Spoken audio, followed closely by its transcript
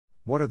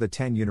What are the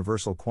 10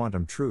 universal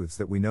quantum truths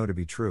that we know to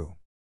be true?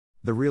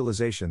 The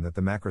realization that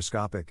the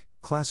macroscopic,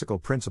 classical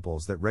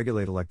principles that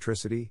regulate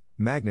electricity,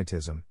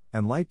 magnetism,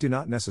 and light do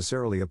not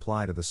necessarily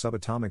apply to the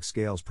subatomic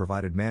scales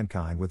provided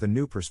mankind with a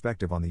new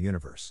perspective on the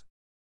universe.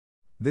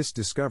 This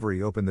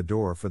discovery opened the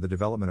door for the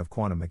development of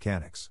quantum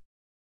mechanics.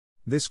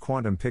 This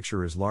quantum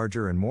picture is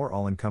larger and more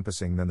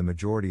all-encompassing than the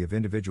majority of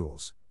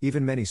individuals,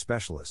 even many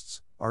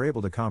specialists, are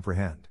able to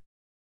comprehend.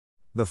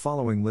 The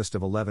following list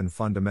of 11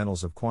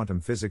 fundamentals of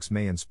quantum physics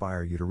may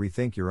inspire you to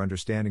rethink your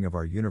understanding of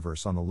our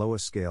universe on the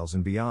lowest scales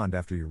and beyond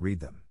after you read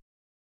them.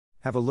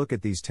 Have a look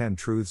at these 10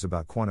 truths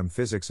about quantum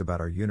physics about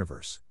our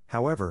universe.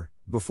 However,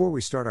 before we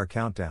start our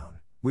countdown,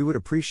 we would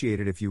appreciate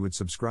it if you would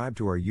subscribe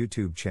to our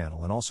YouTube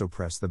channel and also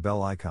press the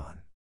bell icon.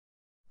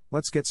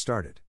 Let's get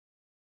started.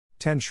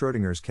 10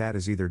 Schrödinger's cat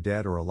is either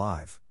dead or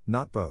alive,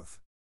 not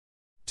both.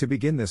 To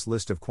begin this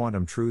list of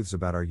quantum truths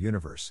about our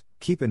universe,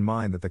 keep in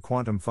mind that the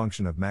quantum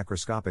function of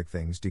macroscopic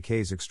things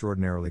decays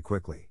extraordinarily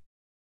quickly.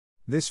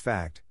 This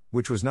fact,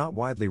 which was not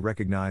widely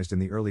recognized in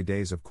the early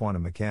days of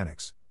quantum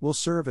mechanics, will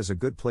serve as a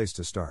good place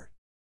to start.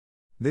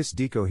 This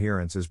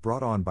decoherence is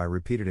brought on by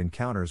repeated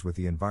encounters with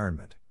the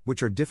environment,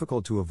 which are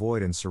difficult to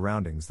avoid in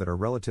surroundings that are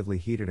relatively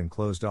heated and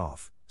closed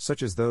off,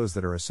 such as those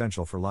that are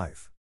essential for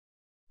life.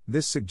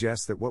 This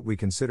suggests that what we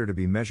consider to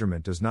be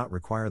measurement does not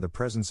require the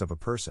presence of a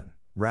person,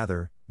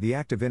 rather, the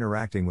act of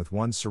interacting with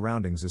one's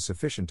surroundings is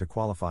sufficient to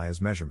qualify as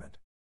measurement.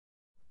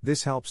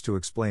 This helps to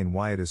explain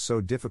why it is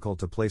so difficult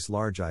to place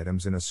large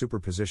items in a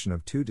superposition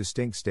of two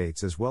distinct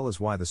states, as well as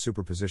why the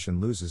superposition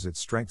loses its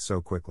strength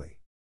so quickly.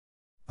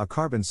 A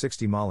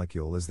carbon-60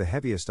 molecule is the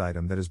heaviest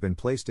item that has been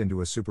placed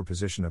into a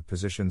superposition of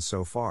positions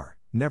so far.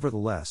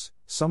 Nevertheless,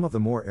 some of the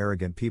more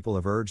arrogant people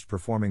have urged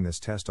performing this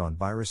test on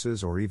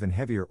viruses or even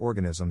heavier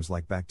organisms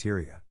like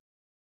bacteria.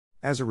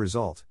 As a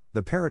result,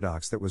 the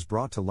paradox that was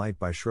brought to light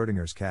by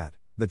Schrödinger's cat,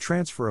 the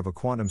transfer of a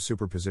quantum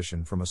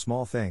superposition from a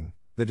small thing,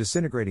 the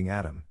disintegrating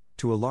atom,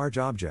 to a large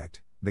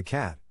object, the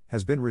cat,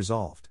 has been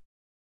resolved.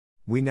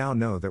 We now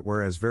know that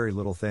whereas very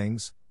little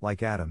things,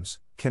 like atoms,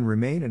 can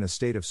remain in a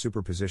state of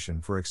superposition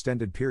for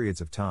extended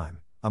periods of time,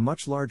 a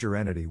much larger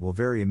entity will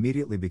very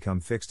immediately become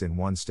fixed in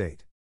one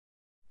state.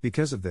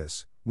 Because of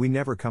this, we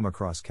never come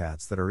across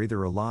cats that are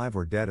either alive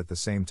or dead at the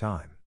same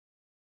time.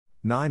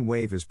 9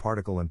 Wave is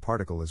particle and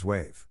particle is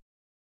wave.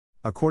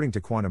 According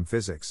to quantum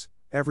physics,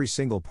 every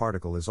single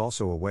particle is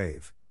also a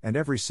wave, and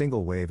every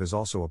single wave is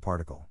also a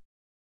particle.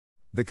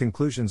 The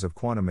conclusions of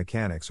quantum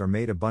mechanics are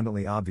made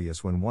abundantly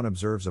obvious when one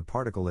observes a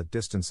particle at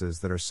distances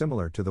that are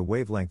similar to the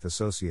wavelength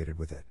associated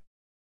with it.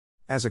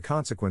 As a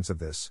consequence of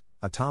this,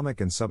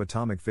 atomic and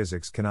subatomic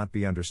physics cannot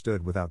be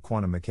understood without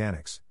quantum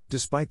mechanics,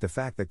 despite the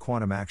fact that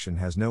quantum action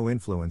has no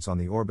influence on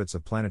the orbits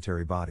of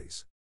planetary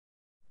bodies.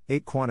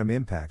 8 Quantum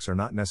impacts are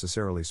not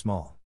necessarily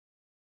small.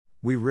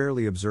 We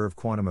rarely observe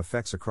quantum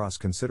effects across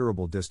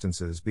considerable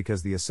distances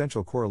because the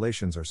essential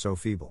correlations are so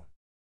feeble.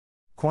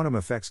 Quantum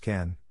effects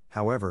can,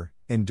 however,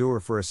 endure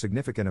for a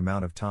significant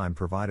amount of time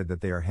provided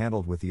that they are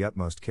handled with the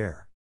utmost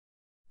care.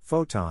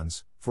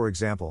 Photons, for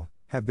example,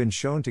 have been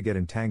shown to get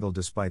entangled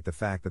despite the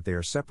fact that they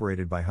are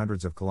separated by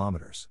hundreds of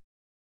kilometers.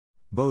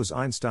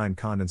 Bose-Einstein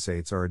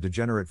condensates are a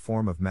degenerate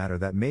form of matter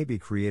that may be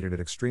created at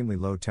extremely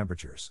low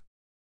temperatures.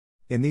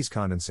 In these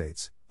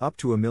condensates, up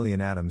to 1 million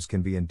atoms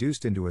can be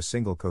induced into a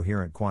single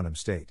coherent quantum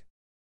state.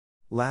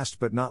 Last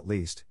but not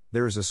least,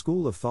 there is a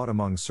school of thought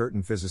among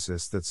certain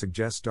physicists that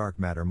suggests dark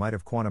matter might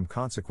have quantum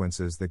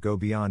consequences that go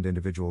beyond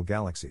individual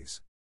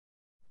galaxies.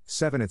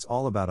 7 It's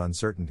all about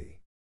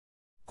uncertainty.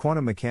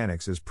 Quantum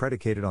mechanics is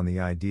predicated on the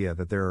idea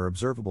that there are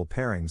observable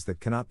pairings that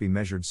cannot be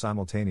measured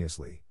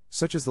simultaneously,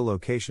 such as the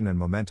location and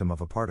momentum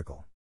of a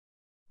particle.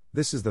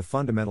 This is the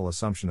fundamental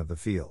assumption of the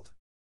field.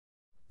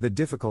 The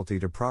difficulty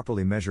to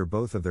properly measure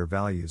both of their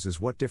values is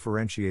what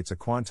differentiates a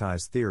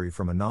quantized theory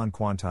from a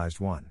non-quantized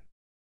one.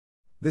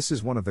 This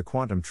is one of the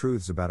quantum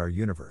truths about our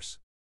universe.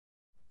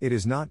 It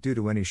is not due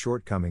to any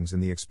shortcomings in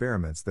the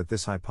experiments that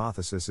this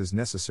hypothesis is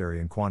necessary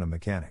in quantum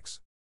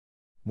mechanics.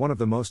 One of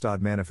the most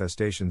odd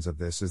manifestations of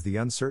this is the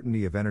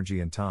uncertainty of energy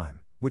and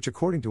time, which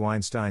according to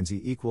Einstein's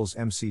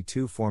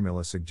E=mc2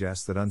 formula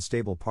suggests that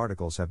unstable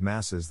particles have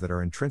masses that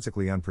are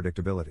intrinsically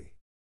unpredictability.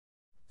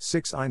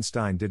 6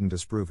 Einstein didn't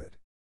disprove it.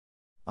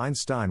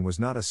 Einstein was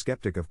not a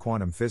skeptic of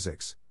quantum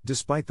physics,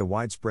 despite the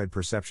widespread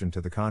perception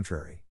to the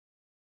contrary.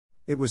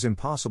 It was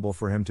impossible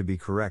for him to be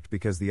correct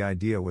because the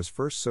idea was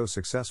first so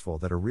successful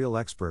that a real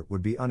expert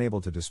would be unable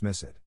to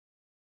dismiss it.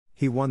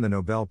 He won the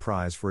Nobel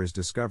Prize for his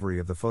discovery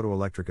of the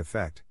photoelectric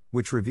effect,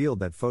 which revealed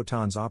that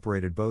photons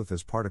operated both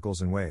as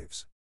particles and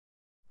waves.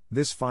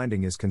 This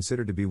finding is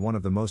considered to be one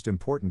of the most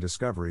important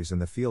discoveries in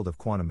the field of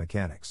quantum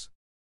mechanics.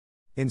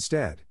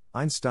 Instead,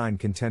 Einstein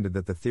contended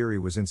that the theory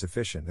was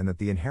insufficient and that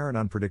the inherent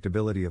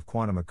unpredictability of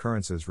quantum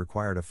occurrences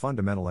required a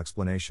fundamental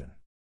explanation.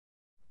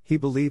 He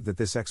believed that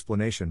this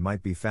explanation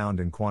might be found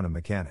in quantum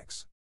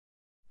mechanics.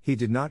 He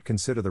did not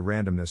consider the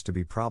randomness to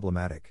be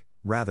problematic,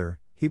 rather,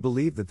 he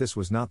believed that this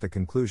was not the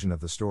conclusion of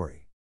the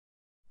story.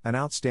 An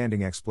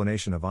outstanding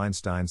explanation of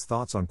Einstein's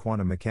thoughts on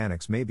quantum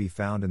mechanics may be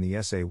found in the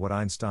essay What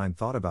Einstein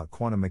Thought About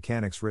Quantum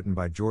Mechanics written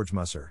by George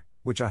Musser,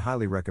 which I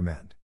highly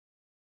recommend.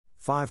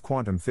 5.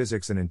 Quantum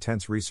physics, an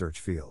intense research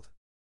field.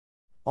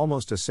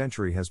 Almost a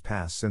century has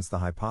passed since the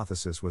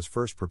hypothesis was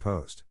first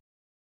proposed.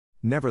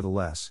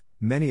 Nevertheless,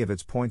 many of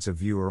its points of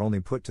view are only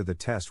put to the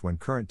test when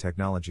current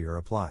technology are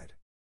applied.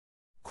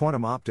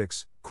 Quantum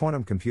optics,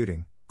 quantum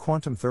computing,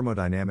 quantum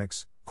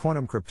thermodynamics,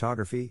 quantum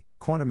cryptography,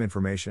 quantum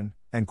information,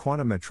 and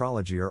quantum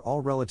metrology are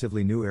all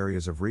relatively new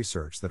areas of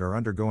research that are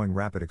undergoing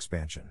rapid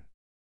expansion.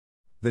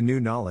 The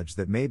new knowledge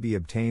that may be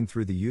obtained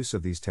through the use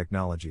of these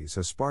technologies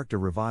has sparked a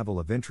revival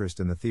of interest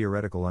in the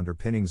theoretical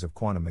underpinnings of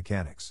quantum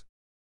mechanics.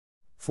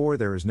 4.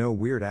 There is no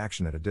weird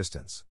action at a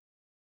distance.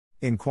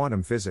 In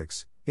quantum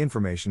physics,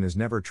 information is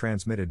never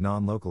transmitted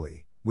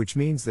non-locally, which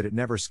means that it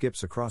never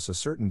skips across a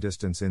certain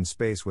distance in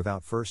space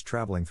without first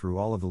traveling through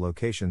all of the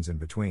locations in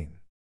between.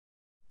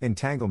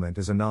 Entanglement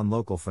is a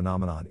non-local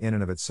phenomenon in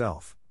and of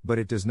itself, but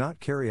it does not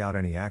carry out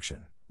any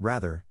action.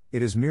 Rather,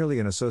 it is merely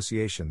an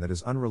association that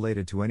is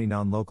unrelated to any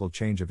non-local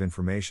change of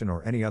information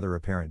or any other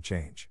apparent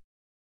change.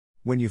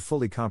 When you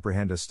fully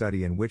comprehend a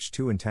study in which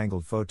two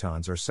entangled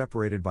photons are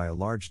separated by a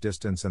large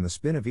distance and the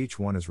spin of each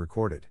one is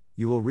recorded,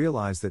 you will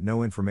realize that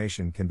no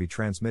information can be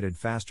transmitted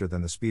faster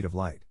than the speed of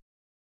light.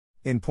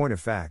 In point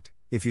of fact,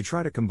 if you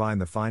try to combine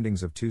the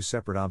findings of two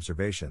separate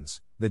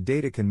observations, the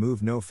data can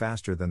move no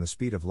faster than the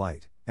speed of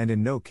light, and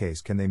in no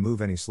case can they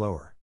move any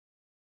slower.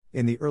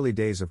 In the early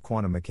days of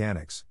quantum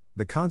mechanics,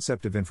 the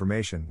concept of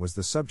information was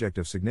the subject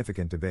of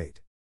significant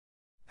debate.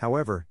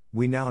 However,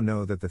 we now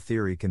know that the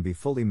theory can be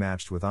fully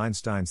matched with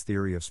Einstein's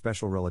theory of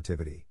special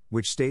relativity,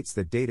 which states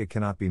that data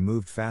cannot be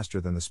moved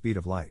faster than the speed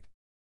of light.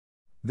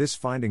 This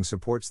finding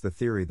supports the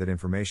theory that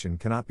information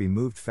cannot be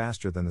moved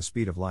faster than the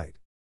speed of light.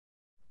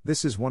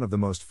 This is one of the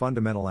most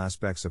fundamental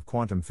aspects of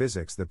quantum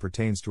physics that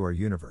pertains to our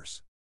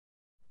universe.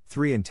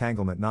 3.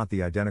 Entanglement, not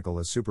the identical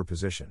as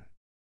superposition.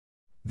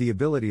 The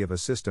ability of a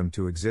system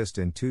to exist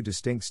in two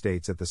distinct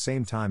states at the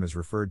same time is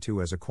referred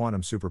to as a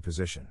quantum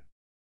superposition.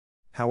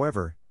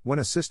 However, when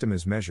a system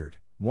is measured,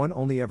 one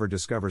only ever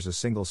discovers a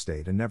single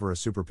state and never a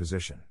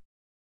superposition.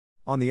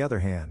 On the other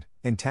hand,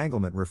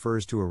 entanglement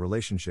refers to a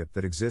relationship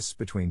that exists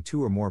between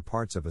two or more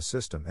parts of a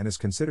system and is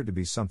considered to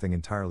be something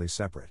entirely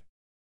separate.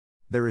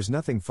 There is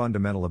nothing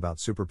fundamental about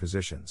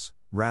superpositions.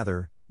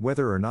 Rather,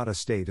 whether or not a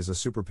state is a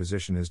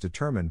superposition is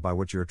determined by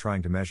what you are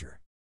trying to measure.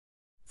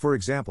 For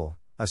example,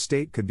 a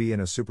state could be in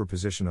a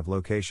superposition of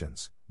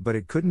locations, but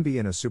it couldn't be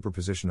in a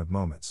superposition of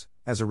moments.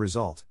 As a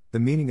result, the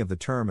meaning of the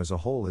term as a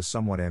whole is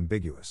somewhat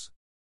ambiguous.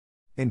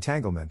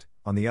 Entanglement,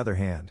 on the other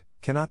hand,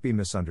 cannot be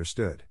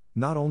misunderstood.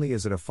 Not only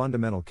is it a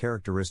fundamental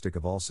characteristic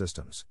of all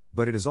systems,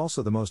 but it is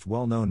also the most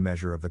well-known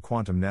measure of the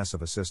quantumness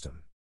of a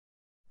system.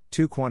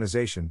 2.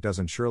 Quantization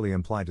doesn't surely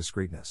imply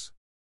discreteness.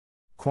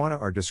 Quanta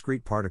are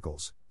discrete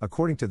particles,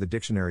 according to the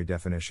dictionary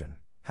definition.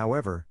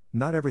 However,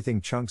 not everything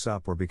chunks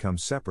up or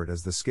becomes separate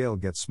as the scale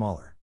gets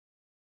smaller.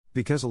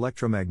 Because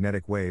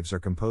electromagnetic waves are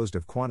composed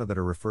of quanta that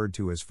are referred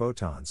to as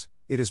photons,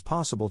 it is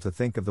possible to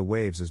think of the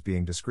waves as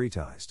being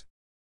discretized.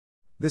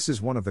 This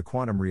is one of the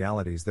quantum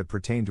realities that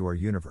pertain to our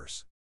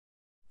universe.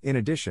 In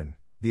addition,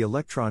 the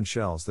electron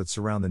shells that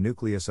surround the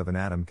nucleus of an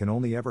atom can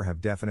only ever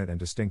have definite and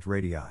distinct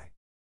radii.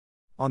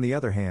 On the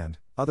other hand,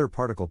 other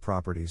particle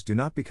properties do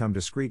not become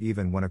discrete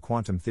even when a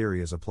quantum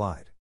theory is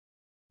applied.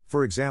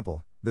 For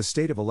example, the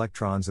state of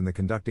electrons in the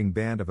conducting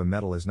band of a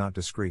metal is not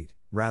discrete.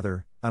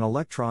 Rather, an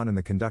electron in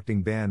the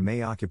conducting band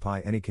may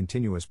occupy any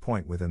continuous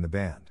point within the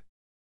band.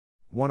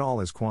 1. All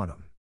is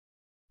quantum.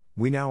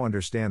 We now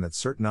understand that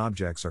certain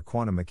objects are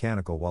quantum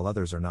mechanical while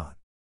others are not.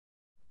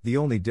 The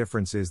only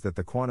difference is that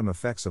the quantum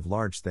effects of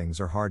large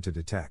things are hard to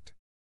detect.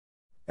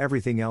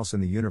 Everything else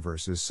in the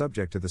universe is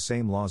subject to the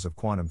same laws of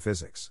quantum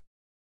physics.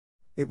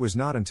 It was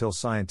not until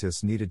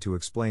scientists needed to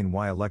explain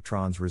why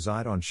electrons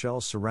reside on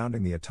shells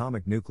surrounding the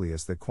atomic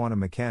nucleus that quantum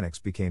mechanics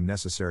became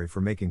necessary for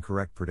making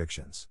correct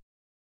predictions.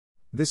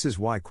 This is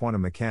why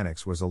quantum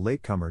mechanics was a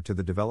latecomer to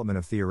the development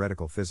of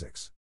theoretical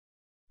physics.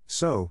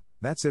 So,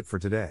 that's it for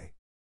today.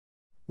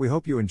 We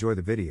hope you enjoy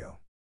the video.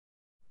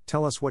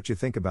 Tell us what you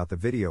think about the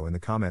video in the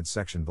comments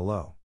section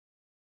below.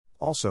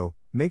 Also,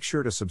 make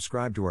sure to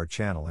subscribe to our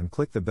channel and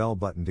click the bell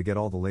button to get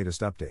all the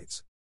latest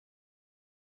updates.